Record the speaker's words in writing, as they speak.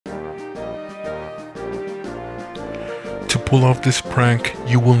pull off this prank,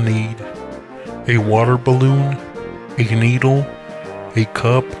 you will need a water balloon, a needle, a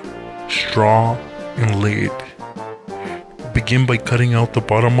cup, straw, and lid. Begin by cutting out the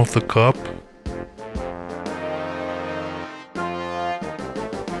bottom of the cup.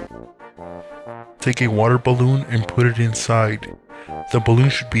 Take a water balloon and put it inside. The balloon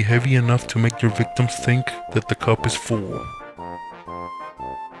should be heavy enough to make your victims think that the cup is full.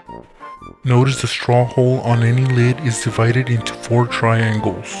 Notice the straw hole on any lid is divided into 4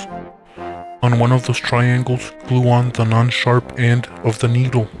 triangles. On one of those triangles, glue on the non-sharp end of the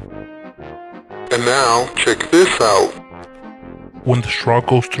needle. And now, check this out. When the straw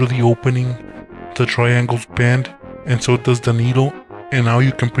goes through the opening, the triangles bend, and so does the needle, and now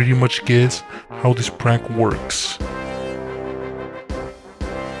you can pretty much guess how this prank works.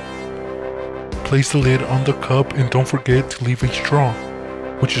 Place the lid on the cup and don't forget to leave a straw,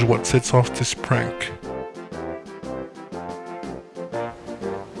 which is what sets off this prank.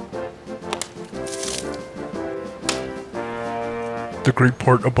 The great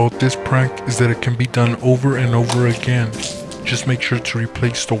part about this prank is that it can be done over and over again. Just make sure to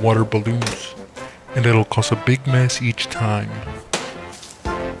replace the water balloons, and it'll cause a big mess each time.